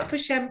going out for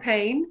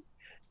champagne,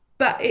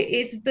 but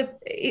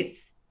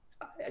it's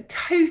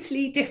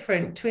totally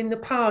different to in the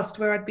past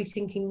where I'd be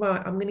thinking,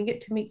 right, I'm going to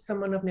get to meet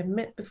someone I've never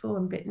met before.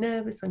 I'm a bit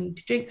nervous. I need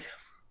to drink.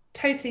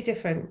 Totally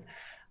different.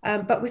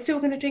 But we're still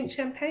going to drink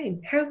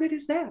champagne. How good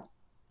is that?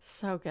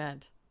 So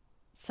good.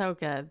 So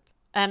good.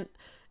 And,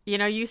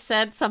 you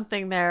said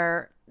something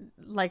there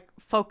like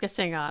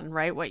focusing on,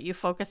 right? What you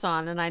focus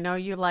on. And I know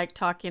you like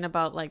talking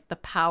about like the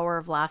power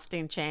of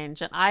lasting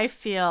change. And I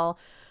feel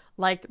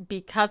like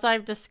because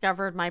I've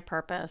discovered my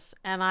purpose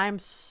and I'm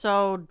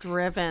so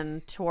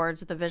driven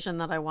towards the vision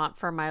that I want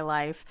for my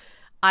life,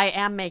 I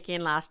am making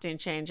lasting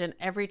change. And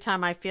every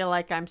time I feel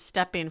like I'm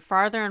stepping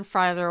farther and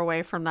farther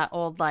away from that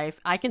old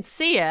life, I can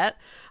see it.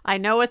 I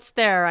know it's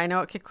there. I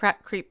know it could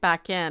creep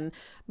back in.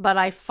 But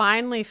I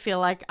finally feel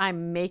like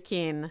I'm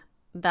making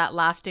that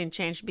lasting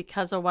change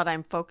because of what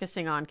I'm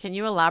focusing on. Can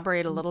you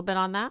elaborate a little bit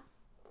on that?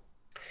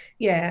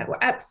 Yeah, well,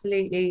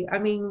 absolutely. I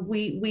mean,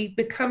 we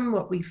become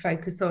what we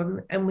focus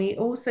on, and we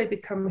also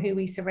become who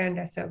we surround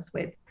ourselves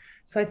with.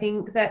 So I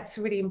think that's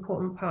a really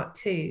important part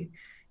too,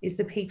 is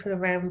the people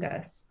around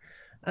us.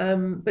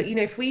 But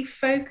if we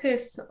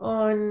focus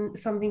on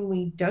something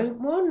we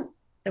don't want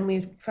and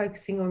we're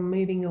focusing on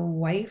moving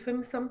away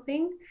from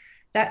something,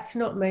 that's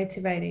not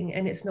motivating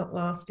and it's not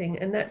lasting.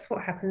 And that's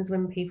what happens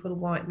when people are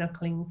white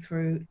knuckling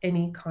through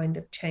any kind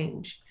of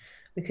change,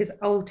 because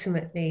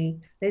ultimately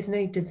there's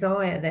no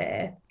desire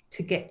there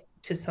to get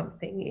to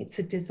something. It's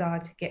a desire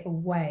to get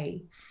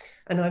away.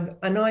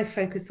 And I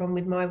focus on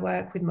with my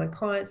work, with my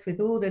clients, with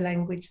all the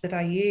language that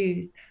I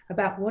use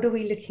about what are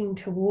we looking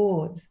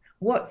towards,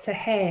 what's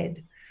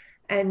ahead,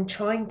 and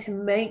trying to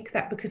make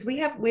that, because we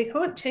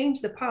can't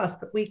change the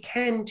past, but we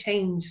can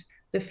change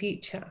the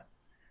future,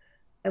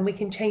 and we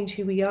can change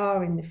who we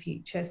are in the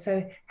future.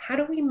 So how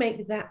do we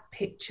make that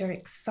picture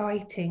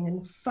exciting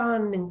and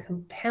fun and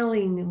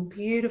compelling and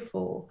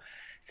beautiful,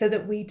 so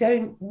that we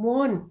don't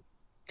want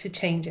to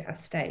change our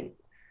state,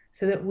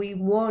 so that we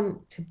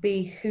want to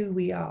be who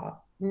we are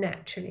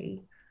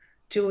naturally,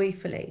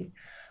 joyfully.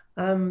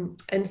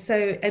 And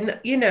so, and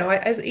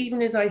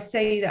even as I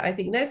say that, I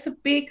think that's a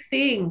big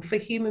thing for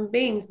human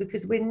beings,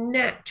 because we're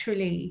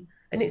naturally,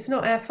 and it's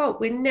not our fault,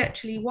 we're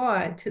naturally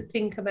wired to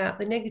think about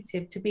the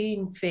negative, to be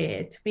in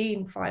fear, to be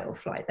in fight or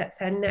flight.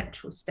 That's our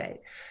natural state.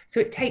 So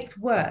it takes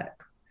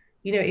work.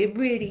 It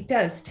really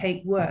does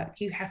take work.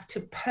 You have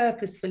to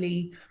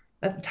purposefully,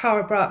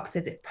 Tara Brach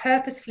says it,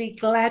 purposefully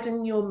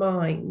gladden your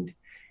mind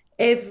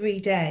every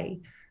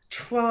day.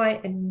 Try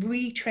and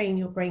retrain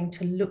your brain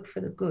to look for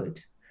the good,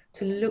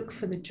 to look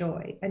for the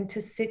joy, and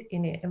to sit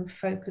in it and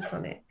focus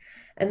on it.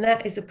 And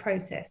that is a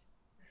process.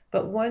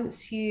 But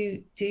once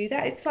you do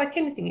that, it's like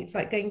anything. It's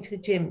like going to the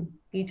gym.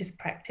 You just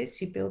practice,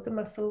 you build the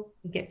muscle,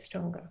 you get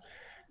stronger.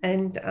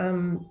 And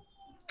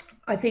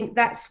I think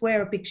that's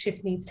where a big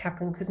shift needs to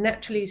happen, because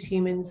naturally as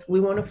humans, we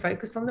want to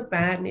focus on the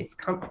bad, and it's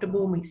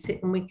comfortable, and we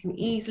sit and we can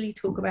easily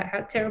talk about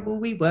how terrible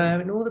we were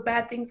and all the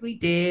bad things we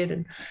did.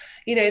 And,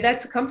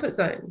 that's a comfort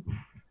zone.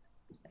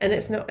 And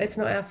it's not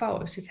our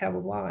fault. It's just how we're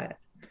wired.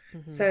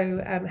 Mm-hmm.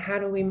 So how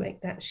do we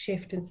make that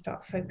shift and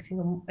start focusing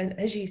on, and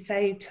as you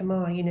say,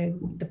 Tamar,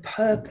 the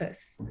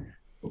purpose.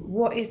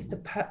 What is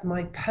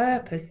my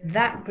purpose?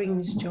 That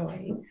brings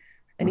joy.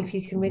 And if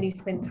you can really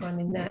spend time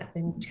in that,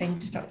 then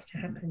change starts to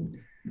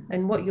happen.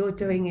 And what you're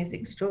doing is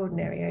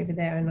extraordinary over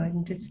there. And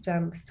I'm just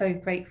so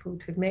grateful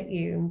to have met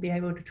you and be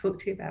able to talk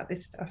to you about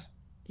this stuff.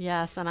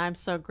 Yes, and I'm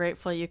so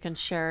grateful you can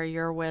share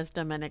your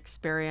wisdom and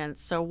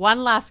experience. So,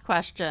 one last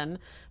question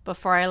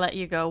before I let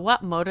you go.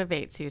 What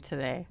motivates you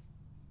today?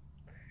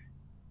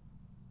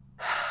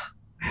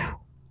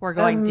 We're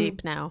going Um,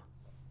 deep now.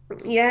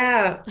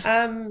 yeah.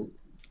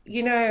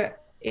 You know,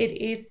 it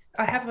is,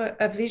 I have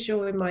a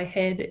visual in my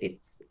head.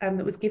 It's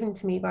that was given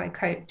to me by a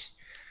coach,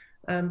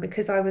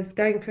 because I was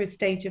going through a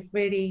stage of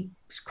really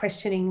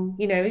questioning,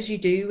 as you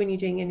do when you're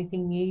doing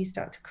anything new, you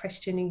start to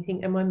question and you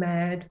think, am I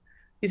mad?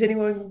 Is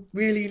anyone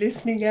really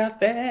listening out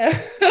there?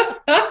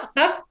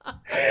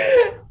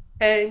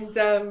 And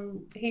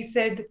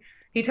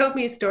he told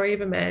me a story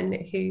of a man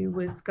who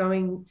was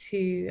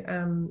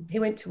he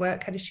went to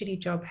work, had a shitty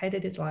job,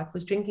 hated his life,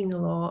 was drinking a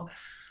lot,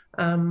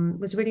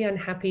 was really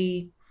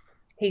unhappy.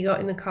 He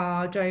got in the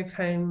car, drove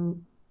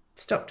home,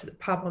 stopped at the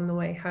pub on the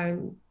way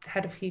home,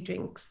 had a few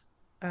drinks,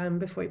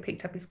 before he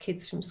picked up his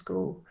kids from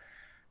school,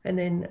 and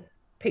then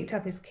picked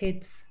up his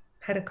kids,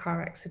 had a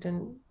car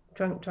accident,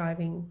 drunk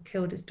driving,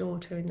 killed his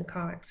daughter in the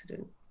car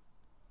accident.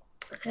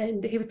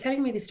 And he was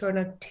telling me this story, and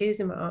I had tears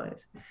in my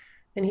eyes.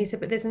 And he said,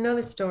 but there's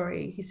another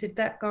story. He said,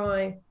 that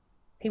guy,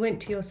 he went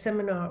to your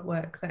seminar at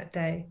work that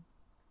day,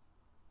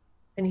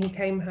 and he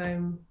came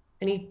home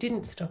and he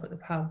didn't stop at the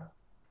pub.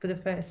 for the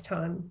first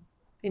time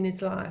in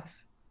his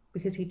life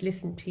because he'd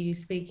listened to you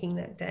speaking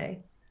that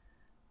day.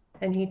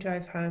 And he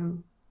drove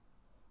home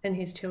and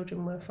his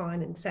children were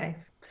fine and safe.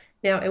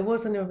 Now, it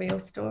wasn't a real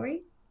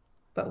story,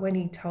 but when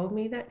he told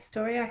me that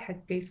story, I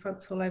had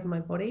goosebumps all over my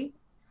body.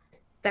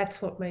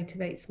 That's what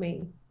motivates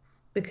me,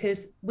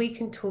 because we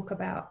can talk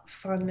about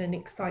fun and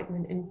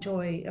excitement and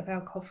joy of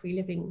alcohol-free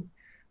living,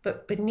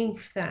 but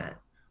beneath that,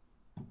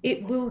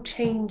 it will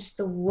change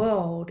the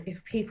world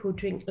if people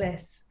drink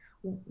less.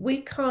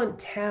 We can't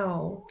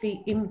tell the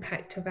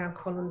impact of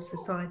alcohol on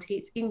society.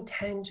 It's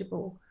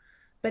intangible,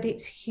 but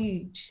it's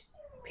huge.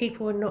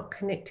 People are not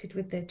connected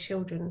with their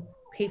children.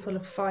 People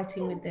are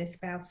fighting with their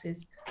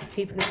spouses.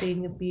 People are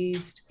being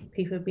abused.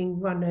 People are being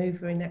run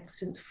over in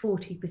accidents.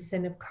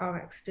 40% of car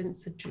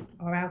accidents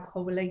are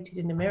alcohol related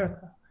in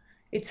America.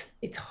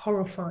 It's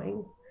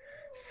horrifying.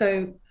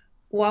 So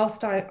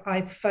whilst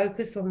I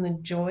focus on the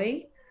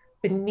joy,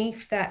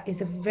 beneath that is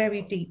a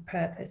very deep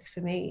purpose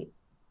for me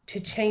to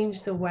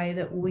change the way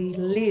that we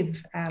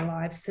live our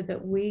lives so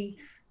that we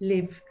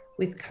live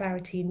with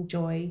clarity and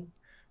joy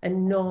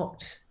and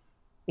not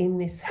in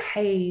this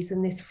haze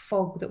and this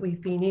fog that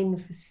we've been in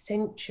for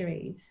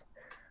centuries.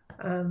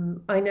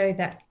 I know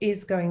that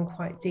is going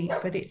quite deep,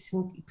 but it's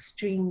an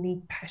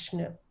extremely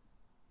passionate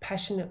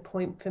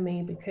point for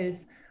me,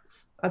 because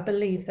I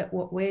believe that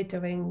what we're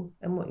doing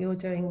and what you're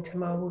doing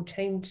tomorrow will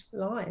change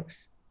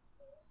lives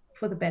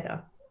for the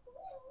better.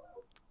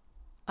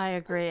 I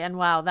agree. And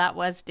wow, that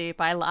was deep.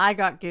 I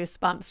got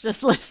goosebumps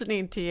just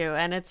listening to you.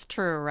 And it's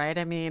true, right?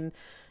 I mean,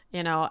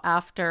 you know,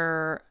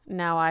 after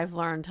now I've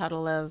learned how to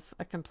live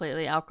a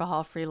completely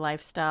alcohol-free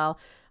lifestyle.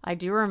 I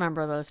do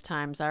remember those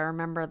times. I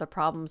remember the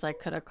problems I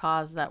could have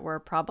caused that were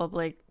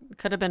probably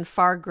could have been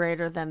far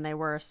greater than they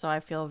were. So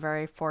I feel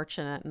very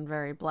fortunate and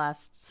very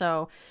blessed.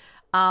 So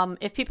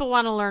if people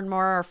want to learn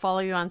more or follow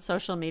you on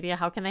social media,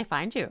 how can they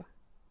find you?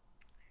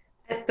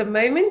 At the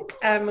moment,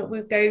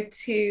 we'll go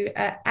to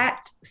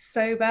at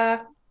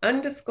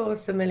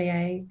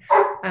sober_sommelier,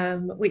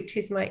 which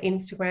is my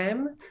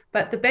Instagram.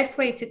 But the best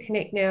way to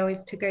connect now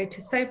is to go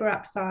to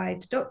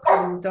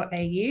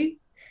soberupside.com.au,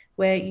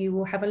 where you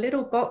will have a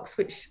little box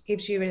which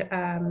gives you,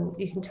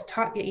 you can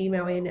type your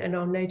email in and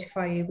I'll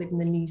notify you when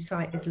the new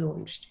site is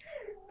launched.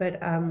 But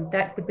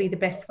that would be the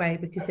best way,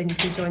 because then you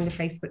can join the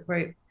Facebook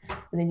group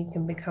and then you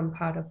can become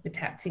part of the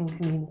Tapped In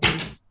community.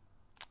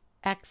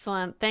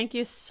 Excellent. Thank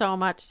you so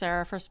much,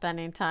 Sarah, for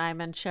spending time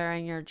and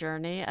sharing your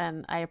journey.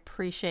 And I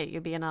appreciate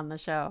you being on the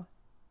show.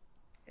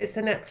 It's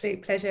an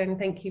absolute pleasure. And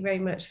thank you very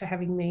much for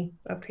having me.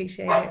 I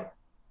appreciate it.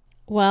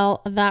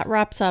 Well, that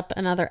wraps up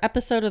another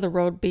episode of the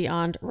Road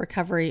Beyond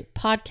Recovery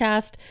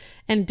podcast.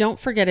 And don't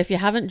forget, if you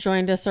haven't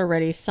joined us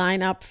already,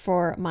 sign up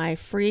for my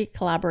free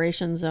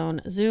Collaboration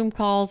Zone Zoom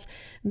calls.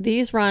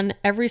 These run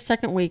every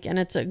second week, and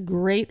it's a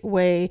great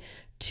way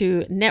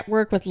to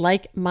network with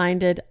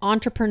like-minded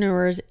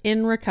entrepreneurs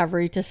in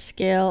recovery to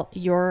scale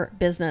your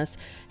business.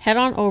 Head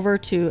on over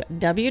to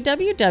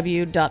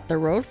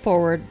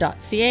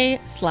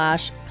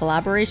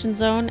www.theroadforward.ca/collaboration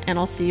zone, and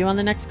I'll see you on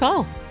the next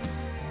call.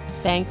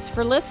 Thanks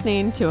for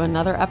listening to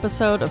another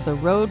episode of The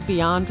Road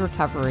Beyond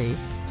Recovery.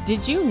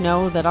 Did you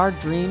know that our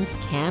dreams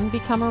can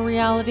become a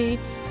reality?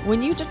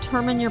 When you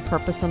determine your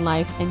purpose in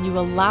life and you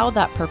allow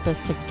that purpose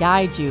to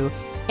guide you,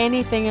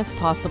 anything is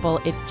possible.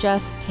 It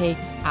just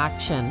takes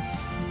action.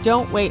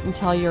 Don't wait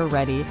until you're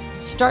ready.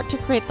 Start to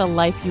create the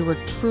life you were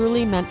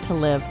truly meant to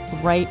live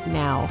right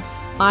now.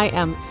 I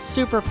am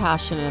super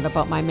passionate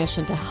about my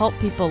mission to help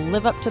people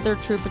live up to their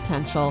true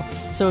potential.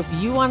 So if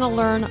you want to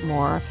learn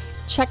more,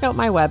 check out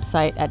my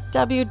website at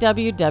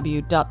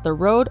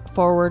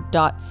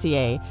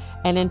www.theroadforward.ca.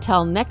 And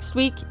until next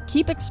week,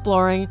 keep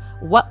exploring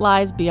what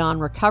lies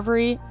beyond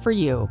recovery for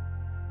you.